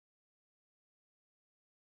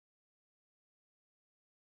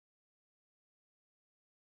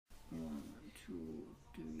1, 2,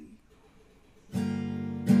 3.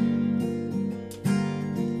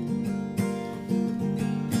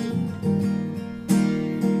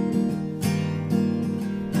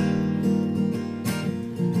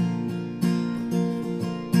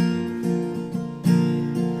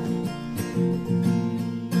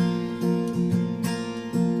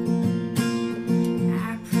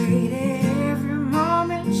 I pray that every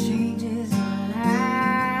moment changes our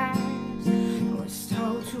lives. I was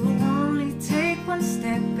told to only take one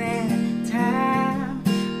step at a time,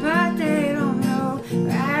 but they don't know.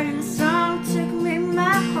 Writing a song took me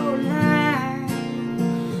my whole life,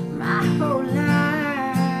 my whole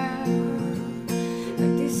life.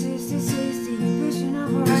 But this is the ambition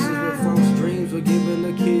of our This is what false dreams were given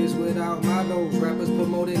to kids without models. Rappers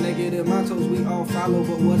promoting negative mottos we all follow.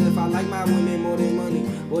 But what if I like my women more than money?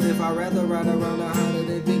 What if I rather ride around the Honda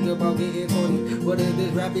than think about getting 20? What if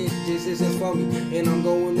this rap just isn't for me? And I'm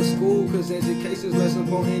going to school cause education's less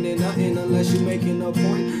important than nothing unless you making a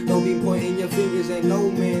point. Don't be pointing your fingers at no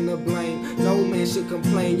man to blame. No man should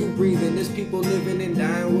complain. You breathing. There's people living and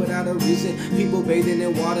dying without a reason. People bathing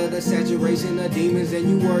in water, the saturation of demons. And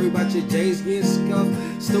you worry about your J's getting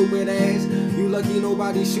scuffed. Stupid ass. You lucky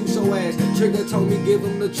nobody shoots your ass. Trigger told me give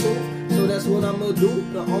him the truth, so that's what I'ma do.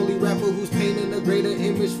 The only rapper who's painting a greater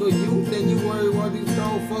image for you. Then you worry about these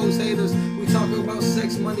grown folks haters. We talk about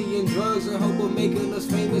sex, money, and drugs and hope of making us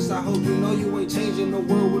famous. I hope you know you ain't changing the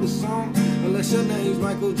world with a song, unless your name's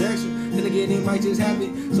Michael Jackson. Then again, it might just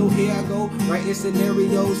happen. So here I go, writing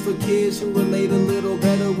scenarios for kids who relate a little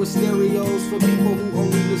better with stereos. For people who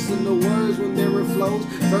only listen to words when they're in flows.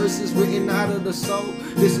 Verses written out of the soul.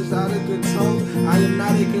 This is out of control. I am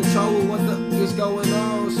not in control of what the is going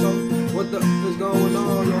on. So what the is going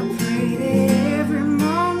on, yo? I pray that every